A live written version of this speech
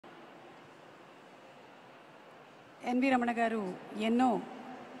N V Ramana గారు ఎన్నో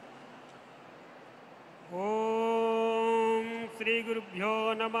ఓం శ్రీ గురుభ్యో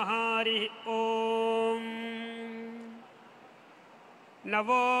నమః హరి ఓం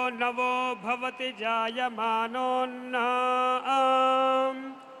నవో నవో భవతి జాయమానోన్నాం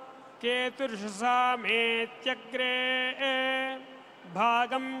కేతుర్షసామేత్యగ్రే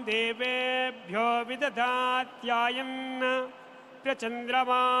భాగం దేవేభ్యో విదధాత్యాయన్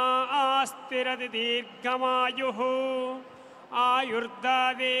ప్రచంద్రమాస్తిరతి దీర్ఘమాయుః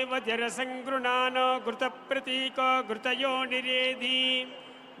ఆయుర్దాదేవ జరసంగృణానో ఘృతప్రతీకో ఘృతయోనిరేధి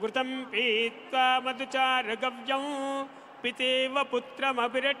ఘృతం పీత్వా మధుచారగవ్యం పితేవ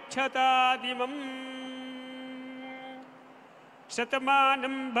పుత్రమభిరక్షతాదిమం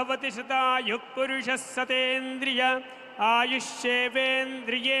శతమానం భవతి శతాయుః పురుషः సతేంద్రియ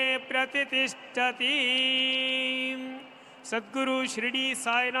ఆయుష్యేవేంద్రియే ప్రతిష్టతి. సద్గురు షిరిడి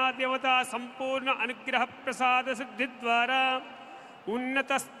సాయినాథ్ దేవతా సంపూర్ణ అనుగ్రహ ప్రసాద సిద్ధి ద్వారా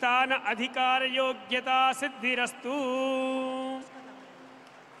ఉన్నత స్థాన అధికార యోగ్యతా సిద్ధిరస్తు.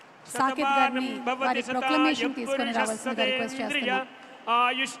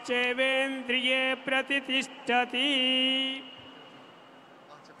 ఆయుష్యేవేంద్రియే ప్రతిష్టతి.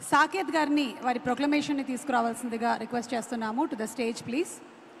 సాకేత్ గారిని వారి ప్రొక్లమేషన్ని తీసుకురావాల్సిందిగా రిక్వెస్ట్ చేస్తున్నాము. To the stage please.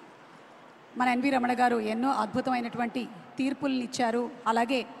 మన ఎన్వి రమణ గారు ఎన్నో అద్భుతమైనటువంటి తీర్పులను ఇచ్చారు.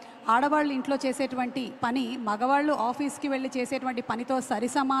 అలాగే ఆడవాళ్ళు ఇంట్లో చేసేటువంటి పని మగవాళ్ళు ఆఫీస్కి వెళ్ళి చేసేటువంటి పనితో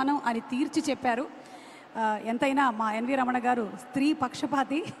సరిసమానం అని తీర్చి చెప్పారు. ఎంతైనా మా ఎన్వి రమణ గారు స్త్రీ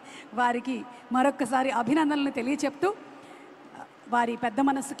పక్షపాతి. వారికి మరొక్కసారి అభినందనలు తెలియచెప్తూ వారి పెద్ద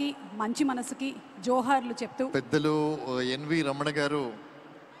మనసుకి మంచి మనసుకి జోహార్లు చెప్తూ, పెద్దలు ఎన్వి రమణ గారు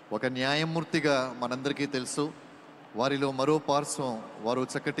ఒక న్యాయమూర్తిగా మనందరికీ తెలుసు. వారిలో మరో పార్శ్వం వారు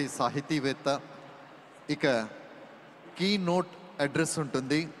చక్కటి సాహితీవేత్త. ఇక కీ నోట్ అడ్రస్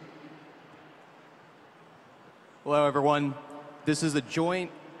ఉంటుంది. Hello everyone. This is a joint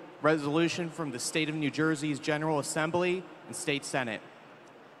resolution from the State of New Jersey's General Assembly and State Senate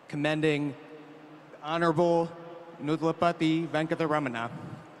commending Honorable Nudlapati Venkata Ramana.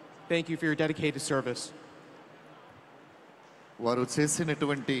 Thank you for your dedicated service. వారు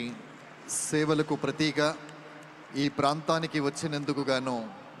చేసినటువంటి సేవలకు ప్రతీగా ఈ ప్రాంతానికి వచ్చినందుకు గాను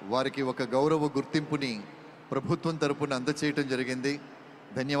వారికి ఒక గౌరవ గుర్తింపుని ప్రభుత్వం తరపున అందచేయటం జరిగింది.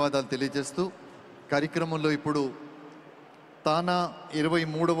 ధన్యవాదాలు తెలియజేస్తూ కార్యక్రమంలో ఇప్పుడు తానా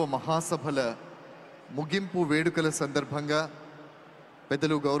 23వ మహాసభల ముగింపు వేడుకల సందర్భంగా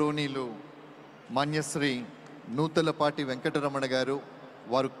పెద్దలు గౌరవనీయులు మాన్యశ్రీ నూతలపాటి వెంకటరమణ గారు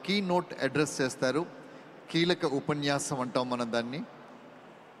వారు కీ నోట్ అడ్రస్ చేస్తారు. కీలక ఉపన్యాసం అంటాం మనం దాన్ని.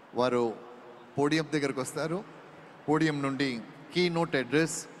 వారు పోడియం దగ్గరకు వస్తారు. పోడియం నుండి కీ నోట్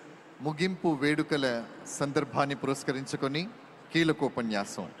అడ్రస్ ముగింపు వేడుకల సందర్భాన్ని పురస్కరించుకొని కీలక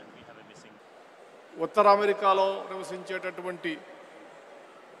ఉపన్యాసం. ఉత్తర అమెరికాలో నివసించేటటువంటి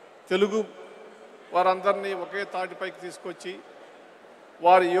తెలుగు వారందరినీ ఒకే తాటిపైకి తీసుకొచ్చి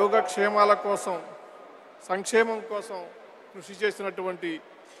వారి యోగక్షేమాల కోసం సంక్షేమం కోసం కృషి చేసినటువంటి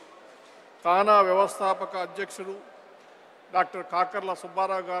తానా వ్యవస్థాపక అధ్యక్షుడు డాక్టర్ కాకర్ల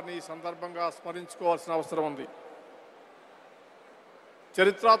సుబ్బారావు గారిని ఈ సందర్భంగా స్మరించుకోవాల్సిన అవసరం ఉంది.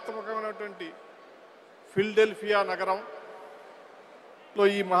 చరిత్రాత్మకమైనటువంటి ఫిలడెల్ఫియా నగరంలో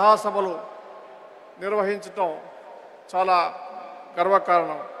ఈ మహాసభలు నిర్వహించటం చాలా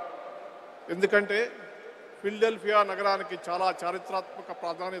గర్వకారణం. ఎందుకంటే ఫిలడెల్ఫియా నగరానికి చాలా చారిత్రాత్మక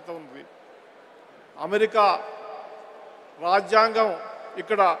ప్రాధాన్యత ఉంది. అమెరికా రాజ్యాంగం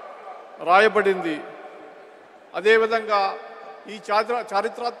ఇక్కడ రాయబడింది. అదేవిధంగా ఈ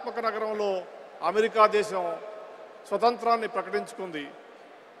చారిత్రాత్మక నగరంలో అమెరికా దేశం స్వతంత్రాన్ని ప్రకటించుకుంది.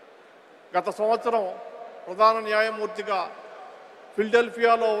 గత సంవత్సరం ప్రధాన న్యాయమూర్తిగా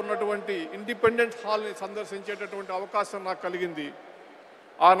ఫిలడెల్ఫియాలో ఉన్నటువంటి ఇండిపెండెంట్ హాల్ని సందర్శించేటటువంటి అవకాశం నాకు కలిగింది.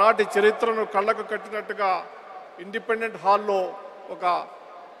 ఆనాటి చరిత్రను కళ్ళకు కట్టినట్టుగా ఇండిపెండెంట్ హాల్లో ఒక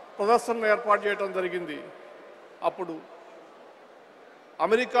ప్రదర్శనను ఏర్పాటు చేయడం జరిగింది. అప్పుడు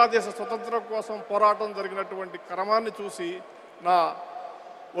అమెరికా దేశ స్వతంత్రం కోసం పోరాటం జరిగినటువంటి క్రమాన్ని చూసి నా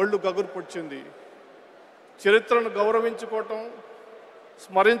ఒళ్ళు గగురు పొడిచింది. చరిత్రను గౌరవించుకోవటం,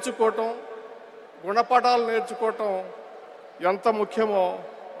 స్మరించుకోవటం, గుణపాఠాలు నేర్చుకోవటం ఎంత ముఖ్యమో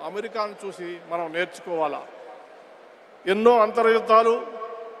అమెరికాను చూసి మనం నేర్చుకోవాలా. ఎన్నో అంతర్యుద్ధాలు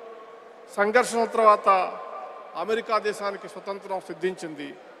సంఘర్షణ తర్వాత అమెరికా దేశానికి స్వతంత్రం సిద్ధించింది.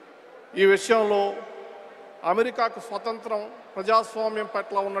 ఈ విషయంలో అమెరికాకు స్వతంత్రం, ప్రజాస్వామ్యం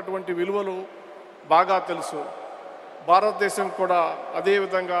పట్ల ఉన్నటువంటి విలువలు బాగా తెలుసు. భారతదేశం కూడా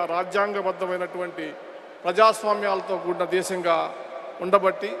అదేవిధంగా రాజ్యాంగబద్ధమైనటువంటి ప్రజాస్వామ్యాలతో కూడిన దేశంగా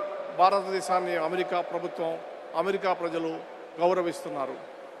ఉండబట్టి భారతదేశాన్ని అమెరికా ప్రభుత్వం, అమెరికా ప్రజలు గౌరవిస్తున్నారు.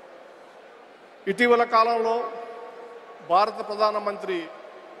 ఇటీవల కాలంలో భారత ప్రధానమంత్రి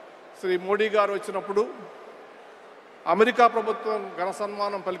శ్రీ మోడీ గారు వచ్చినప్పుడు అమెరికా ప్రభుత్వం ఘన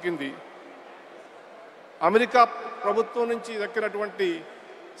సన్మానం పలికింది. అమెరికా ప్రభుత్వం నుంచి దక్కినటువంటి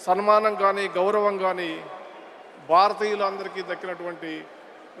సన్మానం కానీ గౌరవం కానీ భారతీయులందరికీ దక్కినటువంటి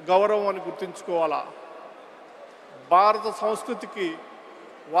గౌరవం అని గుర్తుంచుకోవాలా. భారత సంస్కృతికి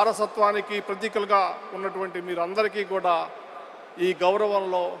వారసత్వానికి ప్రతీకలుగా ఉన్నటువంటి మీరందరికీ కూడా ఈ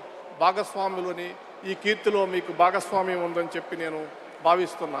గౌరవంలో భాగస్వాములని, ఈ కీర్తిలో మీకు భాగస్వామ్యం ఉందని చెప్పి నేను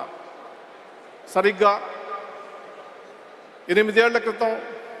భావిస్తున్నా. సరిగ్గా 8 ఏళ్ల క్రితం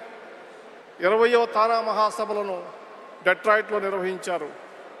 20వ తానా మహాసభలను డెట్రాయిట్లో నిర్వహించారు.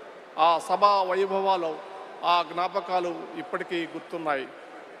 ఆ సభా వైభవాలు, ఆ జ్ఞాపకాలు ఇప్పటికీ గుర్తున్నాయి.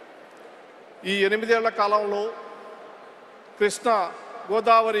 ఈ 8 ఏళ్ల కాలంలో కృష్ణా,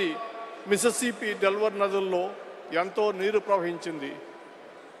 గోదావరి, మిసిసిపి, డెల్వర్ నదుల్లో ఎంతో నీరు ప్రవహించింది.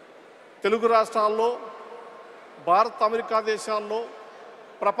 తెలుగు రాష్ట్రాల్లో, భారత్ అమెరికా దేశాల్లో,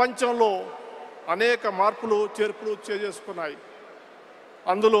 ప్రపంచంలో అనేక మార్పులు చేర్పులు చేసుకున్నాయి.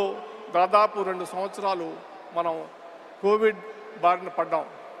 అందులో దాదాపు 2 సంవత్సరాలు మనం కోవిడ్ బారిన పడ్డాం.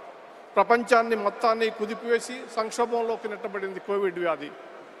 ప్రపంచాన్ని మొత్తాన్ని కుదిపివేసి సంక్షోభంలోకి నెట్టబడింది కోవిడ్ వ్యాధి.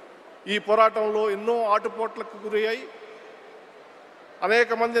 ఈ పోరాటంలో ఎన్నో ఆటుపోట్లకు గురయ్యాయి.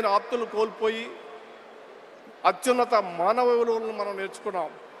 అనేక మందిని ఆప్తులు కోల్పోయి అత్యున్నత మానవ విలువలను మనం నేర్చుకున్నాం.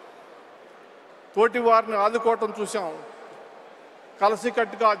 తోటి వారిని ఆదుకోవటం చూసాం.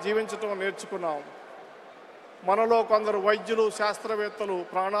 కలిసికట్టుగా జీవించటం నేర్చుకున్నాం. మనలో కొందరు వైద్యులు, శాస్త్రవేత్తలు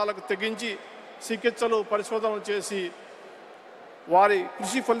ప్రాణాలకు తెగించి చికిత్సలు, పరిశోధనలు చేసి వారి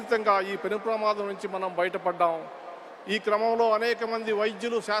కృషి ఫలితంగా ఈ పెను ప్రమాదం నుంచి మనం బయటపడ్డాం. ఈ క్రమంలో అనేక మంది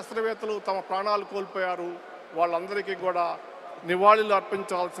వైద్యులు, శాస్త్రవేత్తలు తమ ప్రాణాలు కోల్పోయారు. వాళ్ళందరికీ కూడా నివాళులు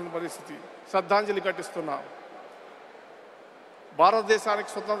అర్పించాల్సిన పరిస్థితి. శ్రద్ధాంజలి ఘటిస్తున్నాం. భారతదేశానికి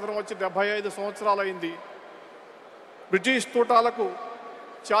స్వతంత్రం వచ్చి 75 సంవత్సరాలు అయింది. బ్రిటిష్ తూటాలకు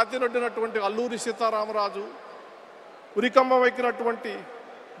ఛాతినొడ్డినటువంటి అల్లూరి సీతారామరాజు, ఉరికంబం ఎక్కినటువంటి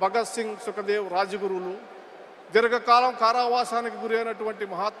భగత్ సింగ్, సుఖదేవ్, రాజగురువులు, దీర్ఘకాలం కారావాసానికి గురైనటువంటి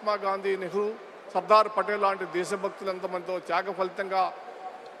మహాత్మా గాంధీ, నెహ్రూ, సర్దార్ పటేల్ లాంటి దేశభక్తులు ఎంతమందితో త్యాగ ఫలితంగా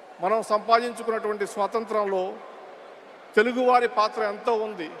మనం సంపాదించుకున్నటువంటి స్వాతంత్రంలో తెలుగువారి పాత్ర ఎంతో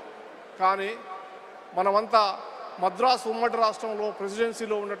ఉంది. కానీ మనమంతా మద్రాసు ఉమ్మడి రాష్ట్రంలో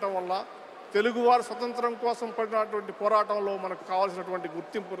ప్రెసిడెన్సీలో ఉండటం వల్ల తెలుగువారి స్వతంత్రం కోసం పడినటువంటి పోరాటంలో మనకు కావాల్సినటువంటి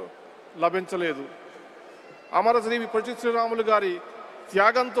గుర్తింపు లభించలేదు. అమరశ్రీ పొట్టి శ్రీరాములు గారి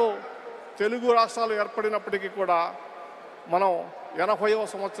త్యాగంతో తెలుగు రాష్ట్రాలు ఏర్పడినప్పటికీ కూడా మనం 80వ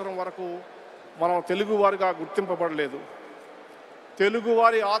సంవత్సరం వరకు మనం తెలుగువారిగా గుర్తింపబడలేదు.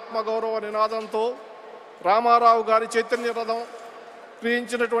 తెలుగువారి ఆత్మగౌరవ నినాదంతో రామారావు గారి చైతన్య రథం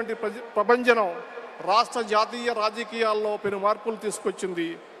క్రియించినటువంటి ప్రభంజనం రాష్ట్ర జాతీయ రాజకీయాల్లో పెను మార్పులు తీసుకొచ్చింది.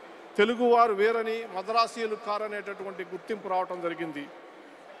 తెలుగువారు వేరని, మద్రాసీయులు కారనేటటువంటి గుర్తింపు రావటం జరిగింది.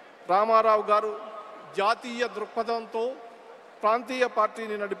 రామారావు గారు జాతీయ దృక్పథంతో ప్రాంతీయ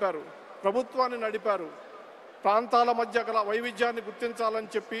పార్టీని నడిపారు, ప్రభుత్వాన్ని నడిపారు. ప్రాంతాల మధ్య గల వైవిధ్యాన్ని గుర్తించాలని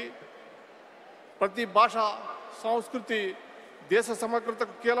చెప్పి ప్రతి భాష, సంస్కృతి, దేశ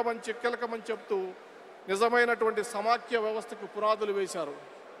సమగ్రతకు కీలకమని చెప్తూ నిజమైనటువంటి సమాఖ్య వ్యవస్థకు పునాదులు వేశారు.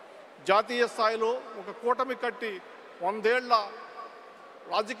 జాతీయ స్థాయిలో ఒక కూటమి కట్టి 100 ఏళ్ల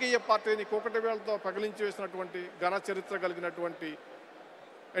రాజకీయ పార్టీని కూకటి వేళ్లతో పగిలించి వేసినటువంటి ఘన చరిత్ర కలిగినటువంటి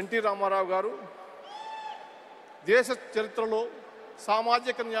ఎన్టీ రామారావు గారు దేశ చరిత్రలో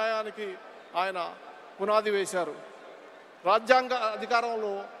సామాజిక న్యాయానికి ఆయన పునాది వేశారు. రాజ్యాంగ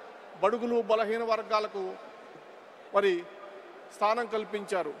అధికారంలో బడుగులు, బలహీన వర్గాలకు మరి స్థానం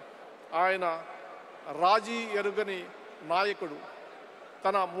కల్పించారు. ఆయన రాజీ ఎరుగని నాయకుడు,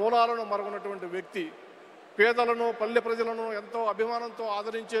 తన మూలాలను మరుగునటువంటి వ్యక్తి, పేదలను, పల్లె ప్రజలను ఎంతో అభిమానంతో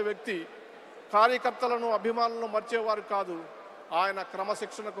ఆదరించే వ్యక్తి, కార్యకర్తలను, అభిమానులను మర్చేవారు కాదు. ఆయన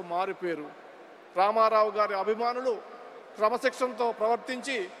క్రమశిక్షణకు మారిపేరు. రామారావు గారి అభిమానులు క్రమశిక్షణతో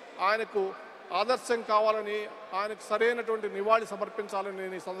ప్రవర్తించి ఆయనకు ఆదర్శం కావాలని, ఆయనకు సరైనటువంటి నివాళి సమర్పించాలని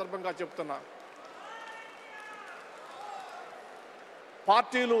నేను ఈ సందర్భంగా చెప్తున్నా.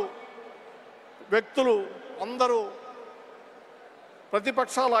 పార్టీలు, వ్యక్తులు అందరూ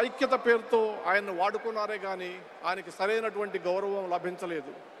ప్రతిపక్షాల ఐక్యత పేరుతో ఆయన్ని వాడుకున్నారే కానీ ఆయనకి సరైనటువంటి గౌరవం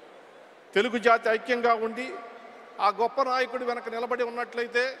లభించలేదు. తెలుగు జాతి ఐక్యంగా ఉండి ఆ గొప్ప నాయకుడి వెనక నిలబడి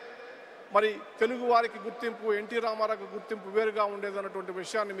ఉన్నట్లయితే మరి తెలుగు వారికి గుర్తింపు, ఎన్టీ రామారావుకి గుర్తింపు వేరుగా ఉండేదన్నటువంటి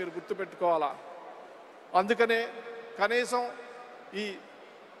విషయాన్ని మీరు గుర్తుపెట్టుకోవాలా. అందుకనే కనీసం ఈ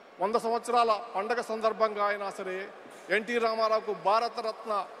 100 సంవత్సరాల పండగ సందర్భంగా అయినా సరే ఎన్టీ రామారావుకు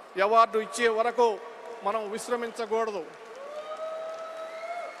భారతరత్న అవార్డు ఇచ్చే వరకు మనం విశ్రమించకూడదు.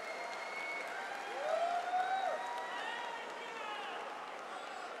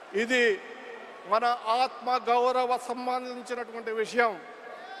 ఇది మన ఆత్మ గౌరవ సంబంధించినటువంటి విషయం.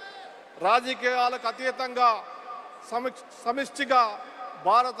 రాజకీయాలకు అతీతంగా సమిష్టిగా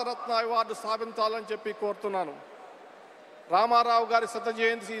భారతరత్న అవార్డు స్థాపించాలని చెప్పి కోరుతున్నాను. రామారావు గారి శత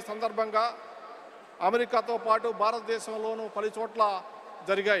జయంతి సందర్భంగా అమెరికాతో పాటు భారతదేశంలోనూ పలు చోట్ల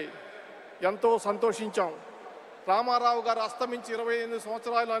జరిగాయి. ఎంతో సంతోషించాం. రామారావు గారు అస్తమించి 28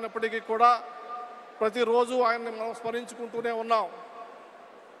 సంవత్సరాలు అయినప్పటికీ కూడా ప్రతిరోజు ఆయన్ని మనం స్మరించుకుంటూనే ఉన్నాం.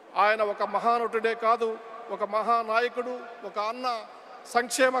 ఆయన ఒక మహానటుడే కాదు, ఒక మహానాయకుడు, ఒక అన్న.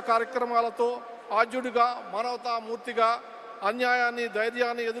 సంక్షేమ కార్యక్రమాలతో ఆద్యుడిగా, మానవతామూర్తిగా, అన్యాయాన్ని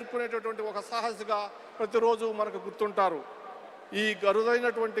ధైర్యాన్ని ఎదుర్కొనేటటువంటి ఒక సాహసిగా ప్రతిరోజు మనకు గుర్తుంటారు. ఈ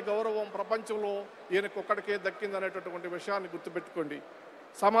అరుదైనటువంటి గౌరవం ప్రపంచంలో ఈయనకొక్కడికే దక్కిందనేటటువంటి విషయాన్ని గుర్తుపెట్టుకోండి.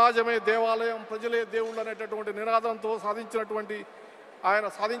 సమాజమే దేవాలయం, ప్రజలే దేవుళ్ళు అనేటటువంటి నినాదంతో ఆయన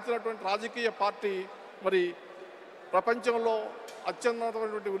సాధించినటువంటి రాజకీయ పార్టీ మరి ప్రపంచంలో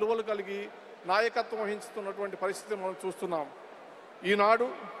అత్యున్నతమైనటువంటి విలువలు కలిగి నాయకత్వం వహిస్తున్నటువంటి పరిస్థితిని మనం చూస్తున్నాం. ఈనాడు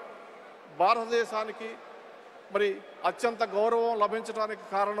భారతదేశానికి మరి అత్యంత గౌరవం లభించడానికి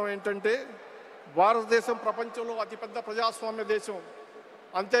కారణం ఏంటంటే భారతదేశం ప్రపంచంలో అతిపెద్ద ప్రజాస్వామ్య దేశం.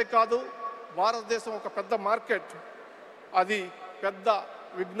 అంతేకాదు భారతదేశం ఒక పెద్ద మార్కెట్, అది పెద్ద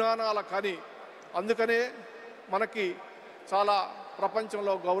విజ్ఞానాల ఖని. అందుకనే మనకి చాలా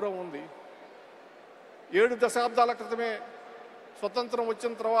ప్రపంచంలో గౌరవం ఉంది. 7 దశాబ్దాల క్రితమే స్వతంత్రం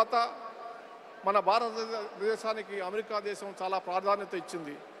వచ్చిన తర్వాత మన భారతదేశానికి అమెరికా దేశం చాలా ప్రాధాన్యత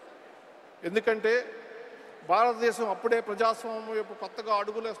ఇచ్చింది. ఎందుకంటే భారతదేశం అప్పుడే ప్రజాస్వామ్యం వైపు కొత్తగా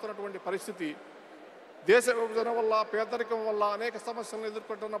అడుగులేస్తున్నటువంటి పరిస్థితి. దేశ విభజన వల్ల, పేదరికం వల్ల అనేక సమస్యలను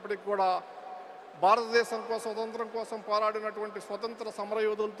ఎదుర్కొంటున్నప్పటికీ కూడా భారతదేశం కోసం, స్వతంత్రం కోసం పోరాడినటువంటి స్వతంత్ర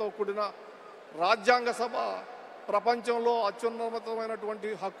సమరయోధులతో కూడిన రాజ్యాంగ సభ ప్రపంచంలో అత్యున్నతమైనటువంటి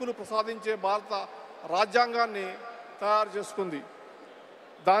హక్కులు ప్రసాదించే భారత రాజ్యాంగాన్ని తయారు చేసుకుంది.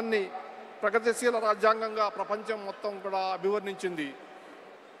 దాన్ని ప్రగతిశీల రాజ్యాంగంగా ప్రపంచం మొత్తం కూడా అభివర్ణించింది.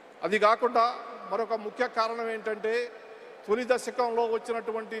 అది కాకుండా మరొక ముఖ్య కారణం ఏంటంటే తొలి దశకంలో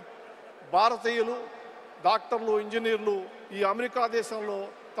వచ్చినటువంటి భారతీయులు, డాక్టర్లు, ఇంజనీర్లు ఈ అమెరికా దేశంలో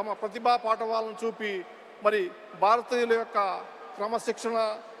తమ ప్రతిభా పాఠవాలను చూపి మరి భారతీయుల యొక్క క్రమశిక్షణ,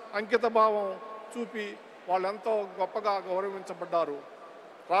 అంకిత భావం చూపి వాళ్ళెంతో గొప్పగా గౌరవించబడ్డారు.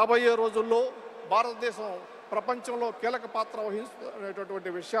 రాబోయే రోజుల్లో భారతదేశం ప్రపంచంలో కీలక పాత్ర వహిస్తున్నటువంటి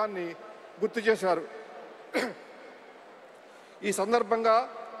విషయాన్ని గుర్తు చేశారు. ఈ సందర్భంగా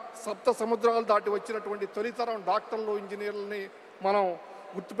సప్త సముద్రాలు దాటి వచ్చినటువంటి తొలితరం డాక్టర్లు, ఇంజనీర్లని మనం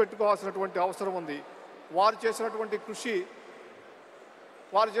గుర్తుపెట్టుకోవాల్సినటువంటి అవసరం ఉంది. వారు చేసినటువంటి కృషి,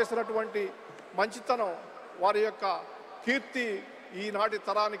 వారు చేసినటువంటి మంచితనం, వారి యొక్క కీర్తి ఈనాటి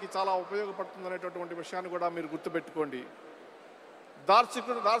తరానికి చాలా ఉపయోగపడుతుందనేటటువంటి విషయాన్ని కూడా మీరు గుర్తుపెట్టుకోండి.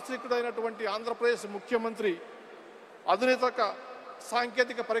 దార్శనికుడైనటువంటి ఆంధ్రప్రదేశ్ ముఖ్యమంత్రి ఆధునిక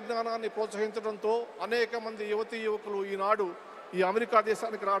సాంకేతిక పరిజ్ఞానాన్ని ప్రోత్సహించడంతో అనేక మంది యువకులు ఈనాడు ఈ అమెరికా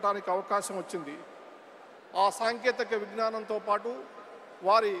దేశానికి రావడానికి అవకాశం వచ్చింది. ఆ సాంకేతిక విజ్ఞానంతో పాటు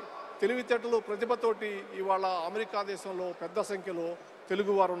వారి తెలివితేటలు, ప్రతిభతోటి ఇవాళ అమెరికా దేశంలో పెద్ద సంఖ్యలో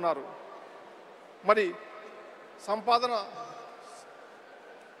తెలుగువారు ఉన్నారు. మరి సంపాదనతో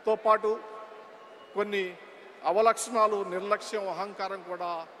పాటు కొన్ని అవలక్షణాలు, నిర్లక్ష్యం, అహంకారం కూడా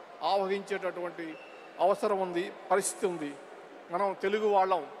ఆవహించేటటువంటి అవసరం ఉంది, పరిస్థితి ఉంది. మనం తెలుగు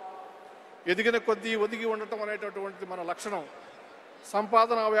వాళ్ళం, ఎదిగిన కొద్దీ ఒదిగి ఉండటం అనేటటువంటి మన లక్షణం.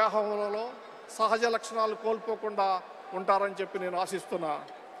 సంపాదన వ్యాహంలో సహజ లక్షణాలు కోల్పోకుండా ఉంటారని చెప్పి నేను ఆశిస్తున్నా.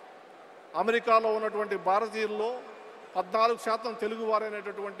 అమెరికాలో ఉన్నటువంటి భారతీయుల్లో 14%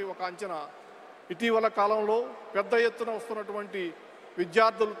 తెలుగువారైనటువంటి ఒక అంచనా. ఇటీవల కాలంలో పెద్ద ఎత్తున వస్తున్నటువంటి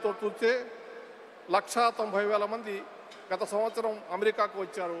విద్యార్థులతో చూస్తే 190,000 మంది గత సంవత్సరం అమెరికాకు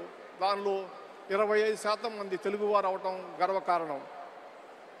వచ్చారు. దానిలో 25% మంది తెలుగువారు అవటం గర్వకారణం.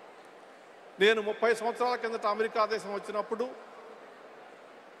 నేను 30 సంవత్సరాల కిందట అమెరికా దేశం వచ్చినప్పుడు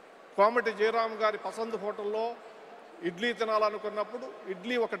కోమటి జయరామ్ గారి పసందు హోటల్లో ఇడ్లీ తినాలనుకున్నప్పుడు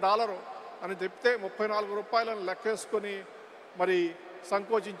ఇడ్లీ $1 అని చెప్తే 34 రూపాయలను లెక్కేసుకొని మరి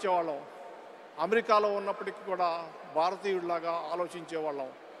సంకోచించేవాళ్ళం. అమెరికాలో ఉన్నప్పటికీ కూడా భారతీయుడిలాగా ఆలోచించేవాళ్ళం.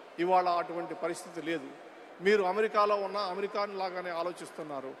 ఇవాళ అటువంటి పరిస్థితి లేదు. మీరు అమెరికాలో ఉన్న అమెరికాన్ లాగానే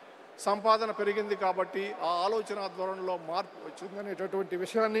ఆలోచిస్తున్నారు. సంపాదన పెరిగింది కాబట్టి ఆ ఆలోచన ధోరణిలో మార్పు వచ్చిందనేటటువంటి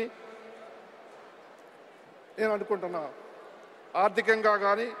విషయాన్ని నేను అనుకుంటున్నా. ఆర్థికంగా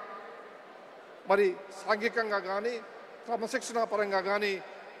కానీ, మరి సాంఘికంగా కానీ, క్రమశిక్షణా పరంగా కానీ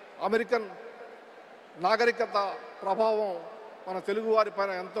అమెరికన్ నాగరికత ప్రభావం మన తెలుగువారి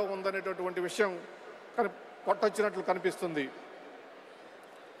పైన ఎంతో ఉందనేటటువంటి విషయం కొట్టొచ్చినట్లు కనిపిస్తుంది.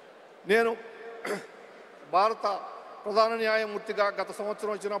 నేను భారత ప్రధాన న్యాయమూర్తిగా గత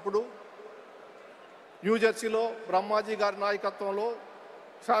సంవత్సరం వచ్చినప్పుడు న్యూజెర్సీలో బ్రహ్మాజీ గారి నాయకత్వంలో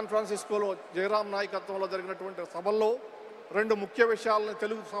శాన్ ఫ్రాన్సిస్కోలో జయరాం నాయకత్వంలో జరిగినటువంటి సభల్లో 2 ముఖ్య విషయాలని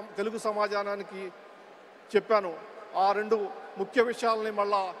తెలుగు సమాజానికి చెప్పాను. ఆ 2 ముఖ్య విషయాలని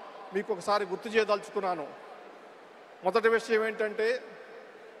మళ్ళా మీకు ఒకసారి గుర్తు చేయదలుచుకున్నాను. మొదటి విషయం ఏంటంటే,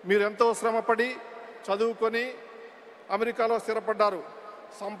 మీరెంతో శ్రమపడి చదువుకొని అమెరికాలో స్థిరపడ్డారు,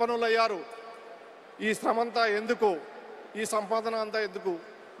 సంపన్నులయ్యారు. ఈ శ్రమంతా ఎందుకు, ఈ సంపాదన అంతా ఎందుకు?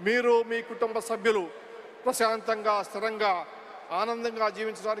 మీరు మీ కుటుంబ సభ్యులు ప్రశాంతంగా, స్థిరంగా, ఆనందంగా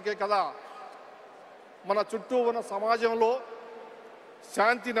జీవించడానికే కదా. మన చుట్టూ ఉన్న సమాజంలో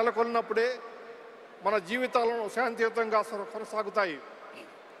శాంతి నెలకొన్నప్పుడే మన జీవితాలను శాంతియుతంగా కొనసాగుతాయి.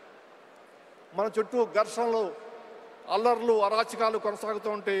 మన చుట్టూ ఘర్షణలు, అల్లర్లు, అరాచకాలు కొనసాగుతూ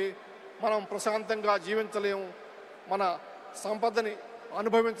ఉంటే మనం ప్రశాంతంగా జీవించలేము, మన సంపదని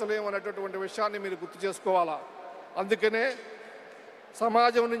అనుభవించలేము అనేటటువంటి విషయాన్ని మీరు గుర్తు చేసుకోవాలా. అందుకనే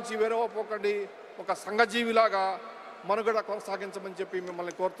సమాజం నుంచి వేరవపోకండి, ఒక సంఘజీవిలాగా మనుగడ కొనసాగించమని చెప్పి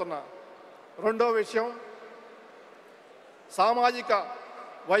మిమ్మల్ని కోరుతున్నా. రెండో విషయం, సామాజిక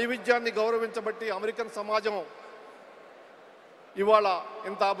వైవిధ్యాన్ని గౌరవించబట్టి అమెరికన్ సమాజం ఇవాళ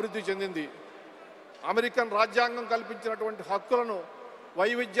ఇంత అభివృద్ధి చెందింది. అమెరికన్ రాజ్యాంగం కల్పించినటువంటి హక్కులను,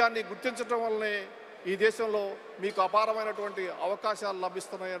 వైవిధ్యాన్ని గుర్తించడం వల్లనే ఈ దేశంలో మీకు అపారమైనటువంటి అవకాశాలు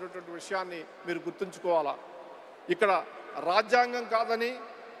లభిస్తున్నాయి అనేటువంటి విషయాన్ని మీరు గుర్తుంచుకోవాలా. ఇక్కడ రాజ్యాంగం కాదని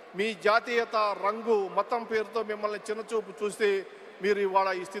మీ జాతీయత, రంగు, మతం పేరుతో మిమ్మల్ని చిన్నచూపు చూస్తే మీరు ఇవాళ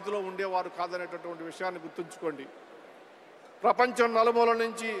ఈ స్థితిలో ఉండేవారు కాదనేటటువంటి విషయాన్ని గుర్తుంచుకోండి. ప్రపంచం నలుమూల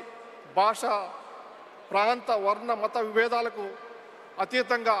నుంచి భాష, ప్రాంత, వర్ణ, మత విభేదాలకు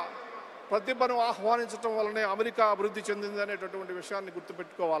అతీతంగా ప్రతిభను ఆహ్వానించడం వల్లనే అమెరికా అభివృద్ధి చెందింది అనేటటువంటి విషయాన్ని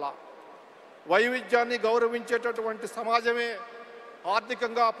గుర్తుపెట్టుకోవాలా. వైవిధ్యాన్ని గౌరవించేటటువంటి సమాజమే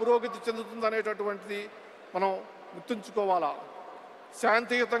ఆర్థికంగా పురోగతి చెందుతుంది అనేటటువంటిది మనం గుర్తుంచుకోవాలా.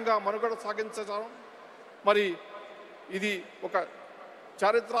 శాంతియుతంగా మనుగడ సాగించడం మరి ఇది ఒక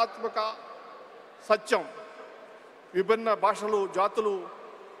చారిత్రాత్మక సత్యం. విభిన్న భాషలు, జాతులు,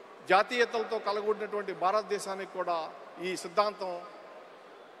 జాతీయతలతో కలగూడినటువంటి భారతదేశానికి కూడా ఈ సిద్ధాంతం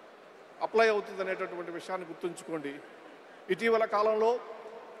అప్లై అవుతుంది అనేటటువంటి విషయాన్ని గుర్తుంచుకోండి. ఇటీవల కాలంలో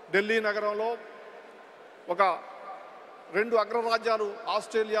ఢిల్లీ నగరంలో ఒక 2 అగ్రరాజ్యాలు,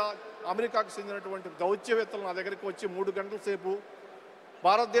 ఆస్ట్రేలియా, అమెరికాకు చెందినటువంటి దౌత్యవేత్తలు నా దగ్గరికి వచ్చి 3 గంటల సేపు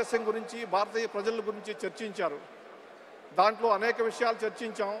భారతదేశం గురించి, భారతీయ ప్రజల గురించి చర్చించారు. దాంట్లో అనేక విషయాలు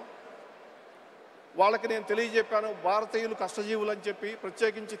చర్చించాం. వాళ్ళకి నేను తెలియజెప్పాను, భారతీయులు కష్టజీవులు అని చెప్పి,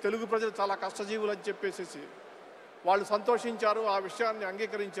 ప్రత్యేకించి తెలుగు ప్రజలు చాలా కష్టజీవులు అని చెప్పేసి వాళ్ళు సంతోషించారు, ఆ విషయాన్ని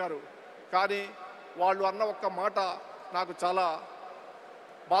అంగీకరించారు. కానీ వాళ్ళు అన్న ఒక్క మాట నాకు చాలా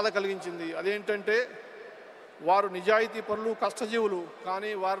బాధ కలిగించింది. అదేంటంటే, వారు నిజాయితీ పరులు, కష్టజీవులు,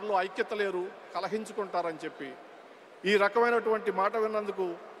 కానీ వారిలో ఐక్యత లేరు, కలహించుకుంటారని చెప్పి. ఈ రకమైనటువంటి మాట విన్నందుకు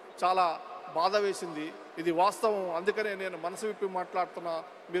చాలా బాధ వేసింది. ఇది వాస్తవం. అందుకనే నేను మనసు విప్పి మాట్లాడుతున్నా,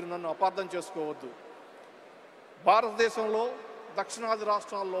 మీరు నన్ను అపార్థం చేసుకోవద్దు. భారతదేశంలో దక్షిణాది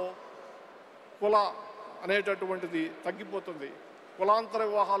రాష్ట్రాల్లో కుల అనేటటువంటిది తగ్గిపోతుంది. కులాంతర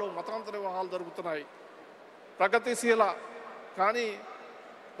వివాహాలు, మతాంతర వివాహాలు జరుగుతున్నాయి.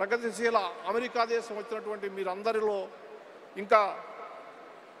 ప్రగతిశీల అమెరికా దేశం వచ్చినటువంటి మీరందరిలో ఇంకా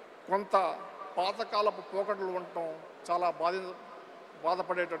కొంత పాతకాలపు పోకడలు ఉండటం చాలా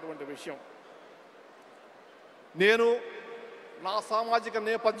బాధపడేటటువంటి విషయం. నేను నా సామాజిక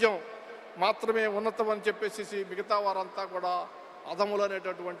నేపథ్యం మాత్రమే ఉన్నతం అని చెప్పేసి మిగతా వారంతా కూడా అధములు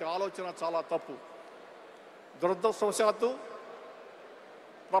అనేటటువంటి ఆలోచన చాలా తప్పు. దురదృష్టవశాత్తు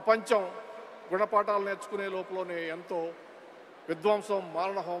ప్రపంచం గుణపాఠాలు నేర్చుకునే లోపలనే ఎంతో విధ్వంసం,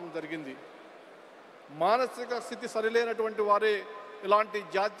 మారణహోమం జరిగింది. మానసిక స్థితి సరిలేనటువంటి వారే ఇలాంటి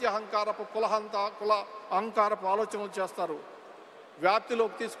జాతీయ అహంకారపు కుల అహంకారపు ఆలోచనలు చేస్తారు,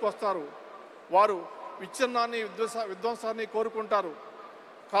 వ్యాప్తిలోకి తీసుకొస్తారు. వారు విచ్ఛిన్నాన్ని, విధ్వంసాన్ని కోరుకుంటారు,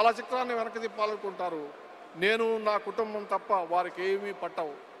 కాలచక్రాన్ని వెనక్కి తిప్పాలనుకుంటారు. నేను, నా కుటుంబం తప్ప వారికి ఏమీ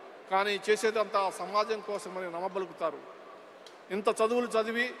పట్టవు. కానీ చేసేదంతా సమాజం కోసమని నమ్మబలుకుతారు. ఇంత చదువులు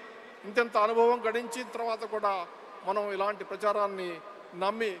చదివి, ఇంత అనుభవం గడించిన తర్వాత కూడా మనం ఇలాంటి ప్రచారాన్ని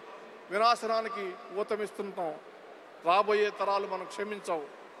నమ్మి వినాశనానికి ఊతమిస్తుంటాం. రాబోయే తరాలు మనం క్షమించవు.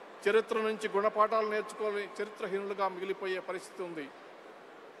 చరిత్ర నుంచి గుణపాఠాలు నేర్చుకొని చరిత్రహీనులుగా మిగిలిపోయే పరిస్థితి ఉంది.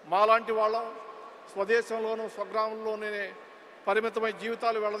 మాలాంటి వాళ్ళం స్వదేశంలోనూ, స్వగ్రామంలోనే పరిమితమై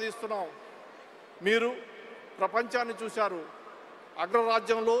జీవితాలు వెళ్లదీస్తున్నాం. మీరు ప్రపంచాన్ని చూశారు.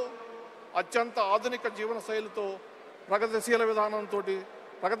 అగ్రరాజ్యంలో అత్యంత ఆధునిక జీవన శైలితో, ప్రగతిశీల విధానంతో,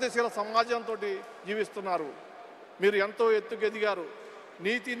 ప్రగతిశీల సమాజంతో జీవిస్తున్నారు. మీరు ఎంతో ఎత్తుకెదిగారు.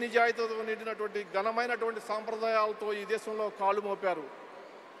 నీతి నిజాయితీతో నిండినటువంటి ఘనమైనటువంటి సాంప్రదాయాలతో ఈ దేశంలో కాళ్ళు మోపారు.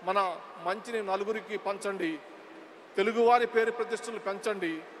 మన మంచిని నలుగురికి పంచండి. తెలుగువారి పేరు ప్రతిష్టలు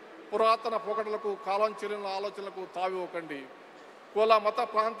పెంచండి. పురాతన పొగడలకు, కాలం చెల్లిన ఆలోచనలకు తావివ్వకండి. కుల మత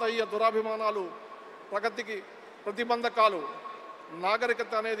ప్రాంతీయ దురాభిమానాలు ప్రగతికి ప్రతిబంధకాలు.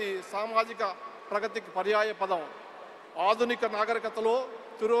 నాగరికత అనేది సామాజిక ప్రగతికి పర్యాయ పదం. ఆధునిక నాగరికతలో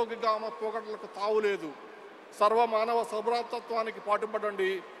తిరోగగామ పోకడలకు తావులేదు. సర్వమానవ సౌభ్రాతత్వానికి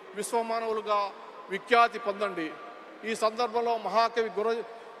పాటుపడండి, విశ్వమానవులుగా విఖ్యాతి పొందండి. ఈ సందర్భంలో మహాకవి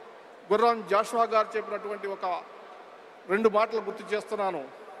గుర్రం జాషువా గారు చెప్పినటువంటి ఒక 2 మాటలు గుర్తు చేస్తున్నాను.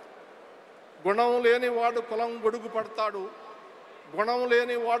 గుణం లేనివాడు కులం గొడుగు పడతాడు, గుణం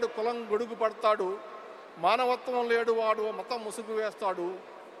లేనివాడు కులం గొడుగు పడతాడు, మానవత్వం లేడు వాడు మతం ముసుగు వేస్తాడు,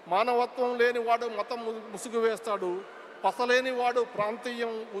 మానవత్వం లేనివాడు మతం ముసుగు వేస్తాడు, పసలేనివాడు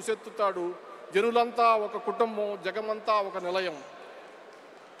ప్రాంతీయం ఊసెత్తుతాడు, జనులంతా ఒక కుటుంబం, జగమంతా ఒక నిలయం.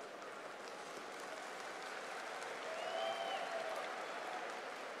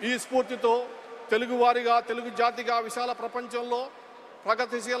 ఈ స్ఫూర్తితో తెలుగువారిగా, తెలుగు జాతిగా విశాల ప్రపంచంలో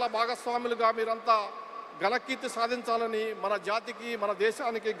ప్రగతిశీల భాగస్వాములుగా మీరంతా ఘనకీర్తి సాధించాలని, మన జాతికి, మన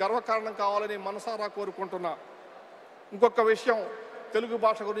దేశానికి గర్వకారణం కావాలని మనసారా కోరుకుంటున్నా. ఇంకొక విషయం తెలుగు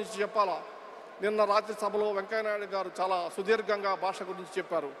భాష గురించి చెప్పాలా. నిన్న రాజ్యసభలో వెంకయ్యనాయుడు గారు చాలా సుదీర్ఘంగా భాష గురించి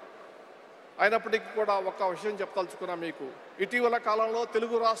చెప్పారు. అయినప్పటికీ కూడా ఒక విషయం చెప్పదలుచుకున్నా మీకు. ఇటీవల కాలంలో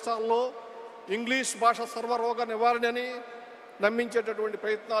తెలుగు రాష్ట్రాల్లో ఇంగ్లీష్ భాష సర్వరోగ నివారణని నమ్మించేటటువంటి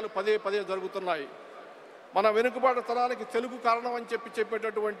ప్రయత్నాలు పదే పదే జరుగుతున్నాయి. మన వెనుకబాటుతనానికి తెలుగు కారణం అని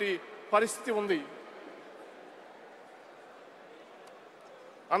చెప్పేటటువంటి పరిస్థితి ఉంది.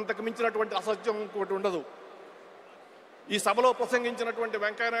 అంతకు మించినటువంటి అసత్యం ఇంకోటి ఉండదు. ఈ సభలో ప్రసంగించినటువంటి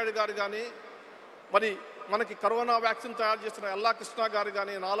వెంకయ్యనాయుడు గారు కానీ, మరి మనకి కరోనా వ్యాక్సిన్ తయారు చేసిన ఎల్లా కృష్ణ గారు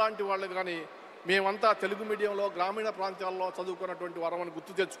కానీ, నాలాంటి వాళ్ళు కానీ మేమంతా తెలుగు మీడియంలో గ్రామీణ ప్రాంతాల్లో చదువుకున్నటువంటి వారమని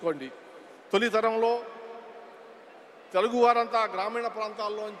గుర్తు తెచ్చుకోండి. తొలి తరంలో తెలుగు వారంతా గ్రామీణ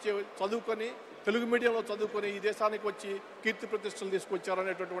ప్రాంతాల్లోంచి చదువుకొని, తెలుగు మీడియంలో చదువుకొని ఈ దేశానికి వచ్చి కీర్తి ప్రతిష్టలు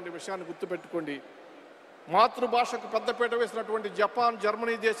తీసుకొచ్చారనేటటువంటి విషయాన్ని గుర్తుపెట్టుకోండి. మాతృభాషకు పెద్దపీట వేసినటువంటి జపాన్,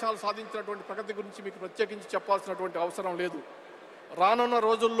 జర్మనీ దేశాలు సాధించినటువంటి ప్రగతి గురించి మీకు ప్రత్యేకించి చెప్పాల్సినటువంటి అవసరం లేదు. రానున్న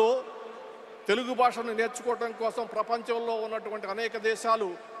రోజుల్లో తెలుగు భాషను నేర్చుకోవడం కోసం ప్రపంచంలో ఉన్నటువంటి అనేక దేశాలు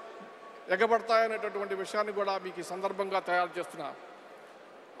ఎగబడతాయనేటటువంటి విషయాన్ని కూడా మీకు ఈ సందర్భంగా తయారు చేస్తున్నా.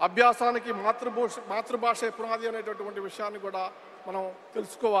 అభ్యాసానికి మాతృభాష పునాది అనేటటువంటి విషయాన్ని కూడా మనం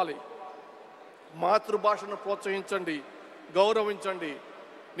తెలుసుకోవాలి. మాతృభాషను ప్రోత్సహించండి, గౌరవించండి.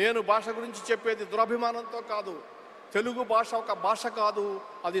 నేను భాష గురించి చెప్పేది దురభిమానంతో కాదు. తెలుగు భాష ఒక భాష కాదు,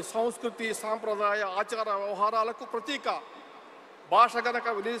 అది సంస్కృతి, సాంప్రదాయ, ఆచార వ్యవహారాలకు ప్రతీక. భాష కనుక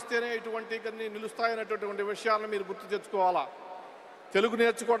వినిస్తేనే ఇటువంటి నిలుస్తాయనేటటువంటి విషయాలను మీరు గుర్తు తెచ్చుకోవాలా. తెలుగు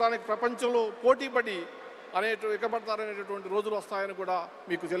నేర్చుకోవడానికి ప్రపంచంలో పోటీపడి ఎగబడతారనేటటువంటి రోజులు వస్తాయని కూడా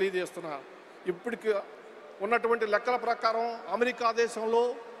మీకు తెలియజేస్తున్నా. ఇప్పటికి ఉన్నటువంటి లెక్కల ప్రకారం అమెరికా దేశంలో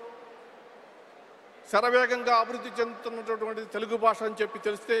శరవేగంగా అభివృద్ధి చెందుతున్నటువంటి తెలుగు భాష అని చెప్పి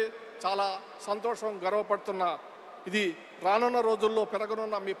తెలిస్తే చాలా సంతోషం, గర్వపడుతున్నా. ఇది రానున్న రోజుల్లో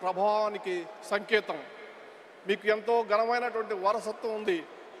పెరగనున్న మీ ప్రభావానికి సంకేతం. మీకు ఎంతో ఘనమైనటువంటి వారసత్వం ఉంది.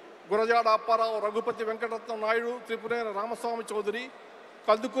 గురజాడ అప్పారావు, రఘుపతి వెంకటరత్నం నాయుడు, త్రిపురేణ రామస్వామి చౌదరి,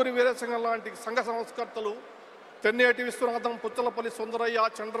 కల్దుకూరి వీరేశంగం లాంటి సంఘ సంస్కర్తలు, తెన్నేటి విశ్వనాథం, పుచ్చలపల్లి సుందరయ్య,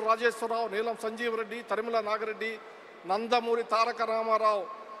 చంద్ర రాజేశ్వరరావు, నీలం సంజీవరెడ్డి, తరిమిల నాగరెడ్డి, నందమూరి తారక రామారావు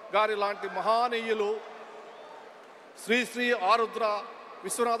గారి లాంటి మహానీయులు, శ్రీ ఆరుద్ర,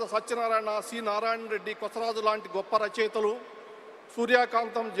 విశ్వనాథ సత్యనారాయణ, సి నారాయణ రెడ్డి, కొసరాజు లాంటి గొప్ప రచయితలు,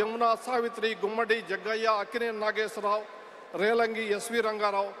 సూర్యకాంతం, జమున, సావిత్రి, గుమ్మడి, జగ్గయ్య, అక్కినేని నాగేశ్వరరావు, రేలంగి, ఎస్వి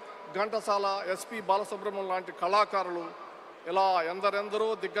రంగారావు, ఘంటసాల, ఎస్పి బాలసుబ్రహ్మణ్యం లాంటి కళాకారులు, ఇలా ఎందరెందరో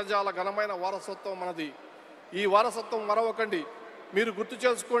దిగ్గజాల ఘనమైన వారసత్వం మనది. ఈ వారసత్వం మరవకండి, మీరు గుర్తు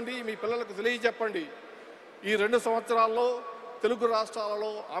చేసుకోండి, మీ పిల్లలకు తెలియజెప్పండి. ఈ 2 సంవత్సరాల్లో తెలుగు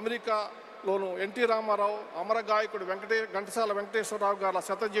రాష్ట్రాలలో అమెరికాలోను ఎన్టీ రామారావు, అమర గాయకుడు ఘంటసాల వెంకటేశ్వరరావు గారి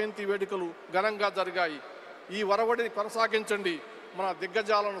 100వ జయంతి వేడుకలు ఘనంగా జరిగాయి. ఈ వరవడిని కొనసాగించండి, మన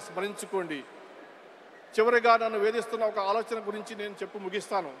దిగ్గజాలను స్మరించుకోండి. చివరిగా నన్ను వేధిస్తున్న ఒక ఆలోచన గురించి నేను చెప్పి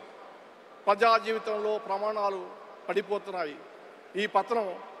ముగిస్తాను. ప్రజా జీవితంలో ప్రమాణాలు పడిపోతున్నాయి. ఈ పతనం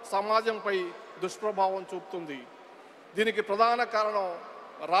సమాజంపై దుష్ప్రభావం చూపుతుంది. దీనికి ప్రధాన కారణం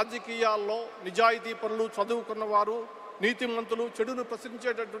రాజకీయాల్లో నిజాయితీ పరులు, చదువుకున్నవారు, నీతిమంతులు, చెడును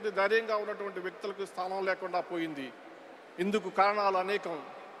ప్రశ్నించేటటువంటి ధైర్యంగా ఉన్నటువంటి వ్యక్తులకు స్థానం లేకుండా పోయింది. ఇందుకు కారణాలు అనేకం.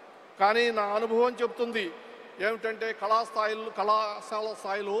 కానీ నా అనుభవం చెప్తుంది ఏమిటంటే కళాశాల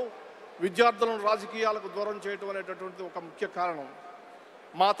స్థాయిలో విద్యార్థులను రాజకీయాలకు దూరం చేయటం అనేటటువంటి ఒక ముఖ్య కారణం.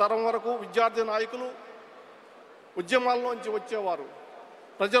 మా తరం వరకు విద్యార్థి నాయకులు ఉద్యమాల్లోంచి వచ్చేవారు.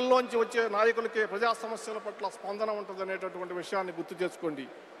 ప్రజల్లోంచి వచ్చే నాయకులకే ప్రజా సమస్యల పట్ల స్పందన ఉంటుంది అనేటటువంటి విషయాన్ని గుర్తు చేసుకోండి.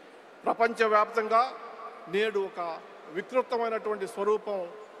 ప్రపంచవ్యాప్తంగా నేడు ఒక వికృతమైనటువంటి స్వరూపం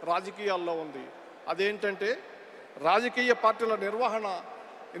రాజకీయాల్లో ఉంది. అదేంటంటే రాజకీయ పార్టీల నిర్వహణ,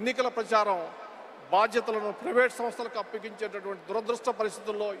 ఎన్నికల ప్రచారం బాధ్యతలను ప్రైవేట్ సంస్థలకు అప్పగించేటటువంటి దురదృష్ట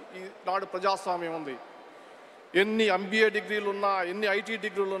పరిస్థితుల్లో ఈనాడు ప్రజాస్వామ్యం ఉంది. ఎన్ని MBA డిగ్రీలున్నా, ఎన్ని IT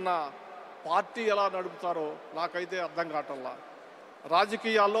డిగ్రీలున్నా పార్టీ ఎలా నడుపుతారో నాకైతే అర్థం కావటంలా.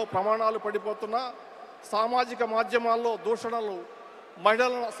 రాజకీయాల్లో ప్రమాణాలు పడిపోతున్నా, సామాజిక మాధ్యమాల్లో దూషణలు,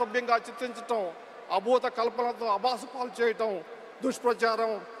 మహిళలను అసభ్యంగా చిత్రించటం, అభూత కల్పనతో అభాసుపాలు చేయటం,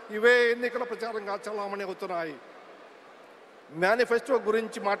 దుష్ప్రచారం, ఇవే ఎన్నికల ప్రచారంగా చలామణి అవుతున్నాయి. మేనిఫెస్టో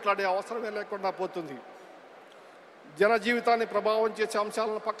గురించి మాట్లాడే అవసరమే లేకుండా పోతుంది. జన జీవితాన్ని ప్రభావం చేసే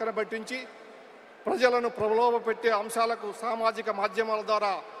అంశాలను పక్కన పెట్టించి ప్రజలను ప్రలోభ పెట్టే అంశాలకు సామాజిక మాధ్యమాల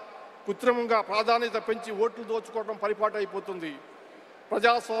ద్వారా కృత్రిమంగా ప్రాధాన్యత పెంచి ఓట్లు దోచుకోవడం పరిపాటు అయిపోతుంది.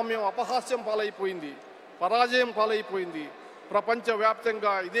 ప్రజాస్వామ్యం అపహాస్యం పాలైపోయింది, పరాజయం పాలైపోయింది.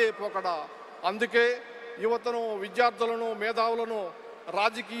 ప్రపంచవ్యాప్తంగా ఇదే పోకడ. అందుకే యువతను, విద్యార్థులను, మేధావులను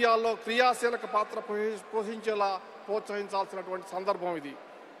రాజకీయాల్లో క్రియాశీలక పాత్ర పోషించేలా ప్రోత్సహించాల్సినటువంటి సందర్భం ఇది.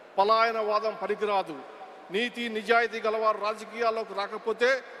 పలాయనవాదం పనికిరాదు. నీతి నిజాయితీ గలవారు రాజకీయాల్లోకి రాకపోతే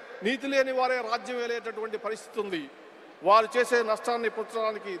నీతి లేని వారే రాజ్యం వేలేటటువంటి పరిస్థితి ఉంది. వారు చేసే నష్టాన్ని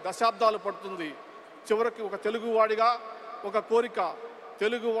పుచ్చడానికి దశాబ్దాలు పడుతుంది. చివరికి ఒక తెలుగువాడిగా ఒక కోరిక,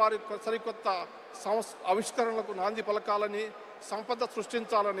 తెలుగువారి సరికొత్త ఆవిష్కరణలకు నాంది పలకాలని, సంపద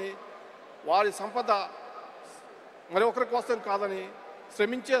సృష్టించాలని, వారి సంపద మరి ఒకరి కోసం కాదని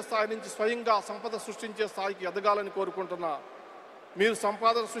శ్రమించే స్థాయి నుంచి స్వయంగా సంపద సృష్టించే స్థాయికి ఎదగాలని కోరుకుంటున్నా. మీరు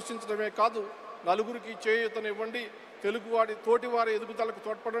సంపాదన సృష్టించడమే కాదు, నలుగురికి చేయూతనివ్వండి, తెలుగువాడి తోటివారి ఎదుగుదలకు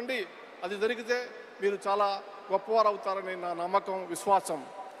తోడ్పడండి. అది జరిగితే మీరు చాలా గొప్పవారు అవుతారని నా నమ్మకం, విశ్వాసం.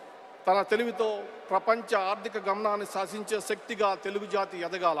 తన తెలివితో ప్రపంచ ఆర్థిక గమనాన్ని శాసించే శక్తిగా తెలుగు జాతి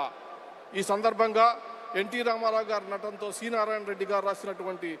ఎదగాల. ఈ సందర్భంగా NT రామారావు గారి నటనతో సి నారాయణ రెడ్డి గారు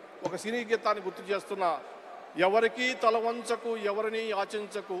రాసినటువంటి ఒక సినీ గీతాన్ని గుర్తు చేస్తున్నా. ఎవరికీ తల వంచకు, ఎవరిని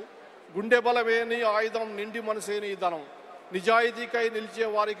యాచించకు, గుండె బలమేని ఆయుధం, నిండి మనసేని ధనం. నిజాయితీకై నిలిచే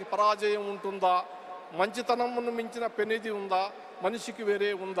వారికి పరాజయం ఉంటుందా? మంచితనమును మించిన పెనిది ఉందా? మనిషికి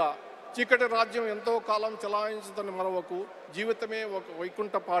వేరే ఉందా? చీకటి రాజ్యం ఎంతో కాలం చలాయించదని మరొకకు, జీవితమే ఒక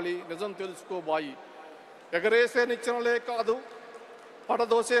వైకుంఠపాళి, నిజం తెలుసుకోబాయి. ఎగరేసే నిచ్చెనలే కాదు,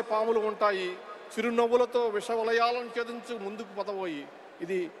 పడదోసే పాములు ఉంటాయి, చిరునవ్వులతో విషవలయాలను ఛేదించి ముందుకు పదబోయి.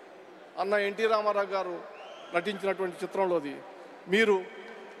 ఇది అన్న NT రామారావు గారు నటించినటువంటి చిత్రంలోది. మీరు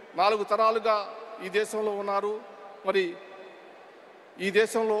 4 తరాలుగా ఈ దేశంలో ఉన్నారు. మరి ఈ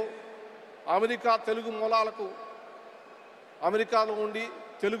దేశంలో అమెరికాలో ఉండి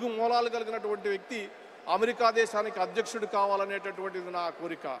తెలుగు మూలాలు కలిగినటువంటి వ్యక్తి అమెరికా దేశానికి అధ్యక్షుడు కావాలనేటటువంటిది నా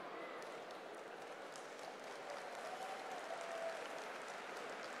కోరిక.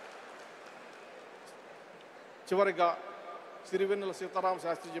 చివరిగా సిరివెన్నెల సీతారామ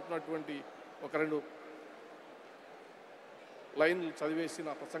శాస్త్రి చెప్పినటువంటి ఒక 2 లైన్లు చదివేసి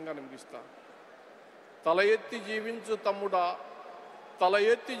నా ప్రసంగాన్ని ముగిస్తా. తల ఎత్తి జీవించు తమ్ముడా, తల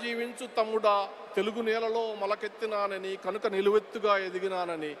ఎత్తి జీవించు తమ్ముడా, తెలుగు నేలలో మొలకెత్తినానని, కనుక నిలువెత్తుగా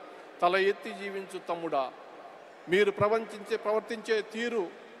ఎదిగినానని. తల ఎత్తి జీవించు తమ్ముడా. మీరు ప్రవర్తించే తీరు,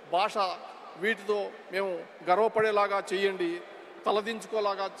 భాష, వీటితో మేము గర్వపడేలాగా చేయండి,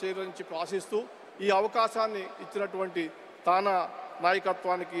 తలదించుకోలాగా చేయని చెప్పి ఆశిస్తూ ఈ అవకాశాన్ని ఇచ్చినటువంటి తానా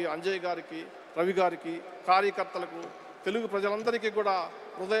నాయకత్వానికి, అంజయ్ గారికి, రవి గారికి, కార్యకర్తలకు, తెలుగు ప్రజలందరికీ కూడా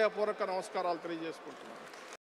హృదయపూర్వక నమస్కారాలు తెలియజేసుకుంటున్నాను.